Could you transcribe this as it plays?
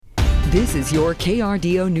This is your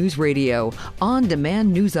KRDO News Radio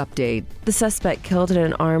on-demand news update. The suspect killed in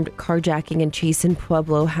an armed carjacking and chase in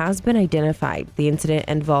Pueblo has been identified. The incident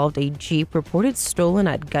involved a Jeep reported stolen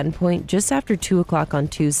at gunpoint just after 2 o'clock on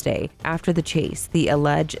Tuesday. After the chase, the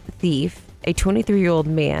alleged thief, a 23-year-old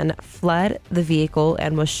man, fled the vehicle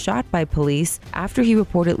and was shot by police after he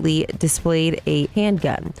reportedly displayed a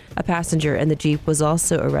handgun. A passenger in the Jeep was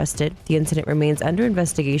also arrested. The incident remains under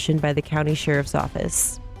investigation by the county sheriff's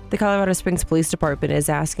office. The Colorado Springs Police Department is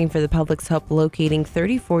asking for the public's help locating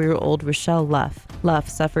 34-year-old Rochelle Luff. Luff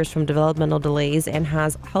suffers from developmental delays and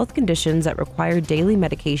has health conditions that require daily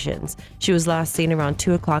medications. She was last seen around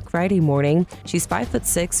 2 o'clock Friday morning. She's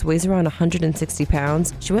 5'6", weighs around 160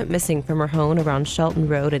 pounds. She went missing from her home around Shelton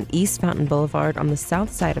Road and East Fountain Boulevard on the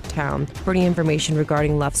south side of town. For any information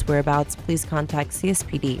regarding Luff's whereabouts, please contact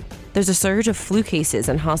CSPD. There's a surge of flu cases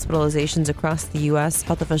and hospitalizations across the U.S.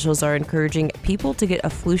 Health officials are encouraging people to get a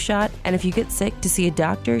flu shot, and if you get sick, to see a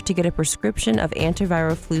doctor to get a prescription of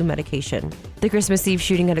antiviral flu medication. The Christmas Eve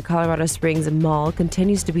shooting at a Colorado Springs mall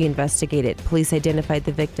continues to be investigated. Police identified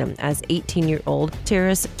the victim as 18-year-old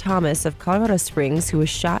Terrace Thomas of Colorado Springs, who was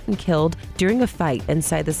shot and killed during a fight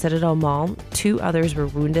inside the Citadel Mall. 2 others were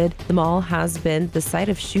wounded. The mall has been the site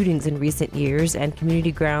of shootings in recent years, and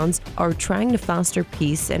community grounds are trying to foster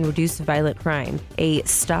peace and reduce violent crime. A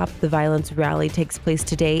Stop the Violence rally takes place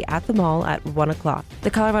today at the mall at 1 o'clock.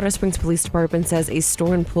 The Colorado Springs Police Department says a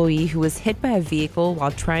store employee who was hit by a vehicle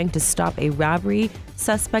while trying to stop a robbery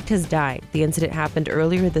suspect has died. The incident happened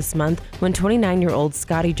earlier this month when 29-year-old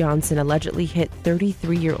Scotty Johnson allegedly hit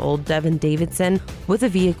 33-year-old Devin Davidson with a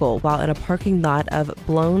vehicle while in a parking lot of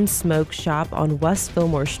Blown Smoke Shop on West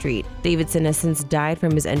Fillmore Street. Davidson has since died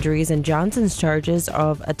from his injuries, and Johnson's charges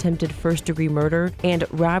of attempted first-degree murder and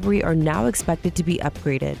robbery are now expected to be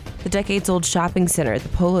upgraded. The decades-old shopping center, the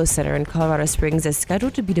Polo Center in Colorado Springs, is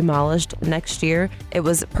scheduled to be demolished next year. It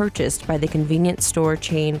was purchased by the convenience store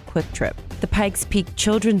chain Quick Trip. The Pikes Peak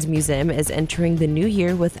Children's Museum is entering the new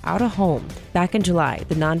year without a home. Back in July,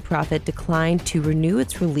 the nonprofit declined to renew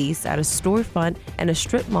its release at a storefront and a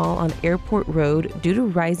strip mall on Airport Road due to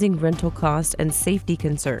rising rental costs and safety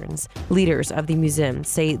concerns. Leaders of the museum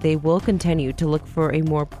say they will continue to look for a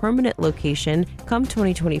more permanent location come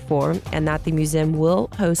 2024, and that the museum will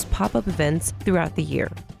host pop-up events throughout the year.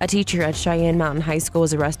 A teacher at Cheyenne Mountain High School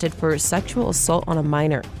was arrested for sexual assault on a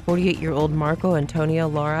minor. 48-year-old Marco Antonio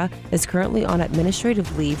Lara is currently on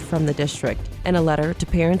administrative leave from the district. In a letter to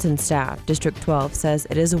parents and staff, District 12 says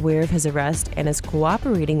it is aware of his arrest and is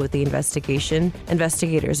cooperating with the investigation.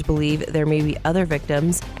 Investigators believe there may be other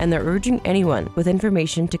victims, and they're urging anyone with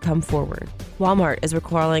information to come forward. Walmart is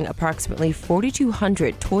recalling approximately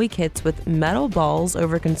 4,200 toy kits with metal balls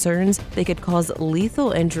over concerns they could cause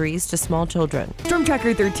lethal injuries to small children. Storm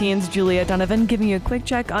Tracker 13's Julia Donovan giving you a quick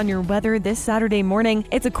check on your weather this Saturday morning.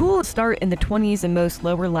 It's a cool start in the 20s in most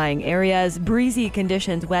lower-lying areas. Breezy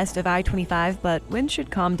conditions west of I-25, but winds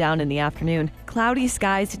should calm down in the afternoon. Cloudy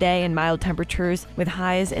skies today and mild temperatures with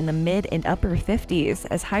highs in the mid and upper 50s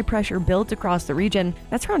as high pressure builds across the region.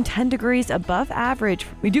 That's around 10 degrees above average.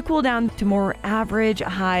 We do cool down to more average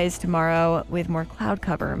highs tomorrow with more cloud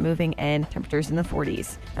cover moving in, temperatures in the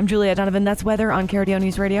 40s. I'm Julia Donovan. That's weather on KRDO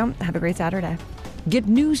News Radio. Have a great Saturday. Get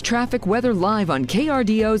news, traffic, weather live on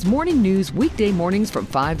KRDO's Morning News weekday mornings from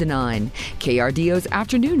 5 to 9. KRDO's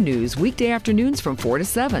Afternoon News weekday afternoons from 4 to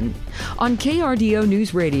 7. On KRDO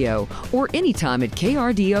News Radio or anytime at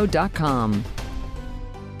krdo.com.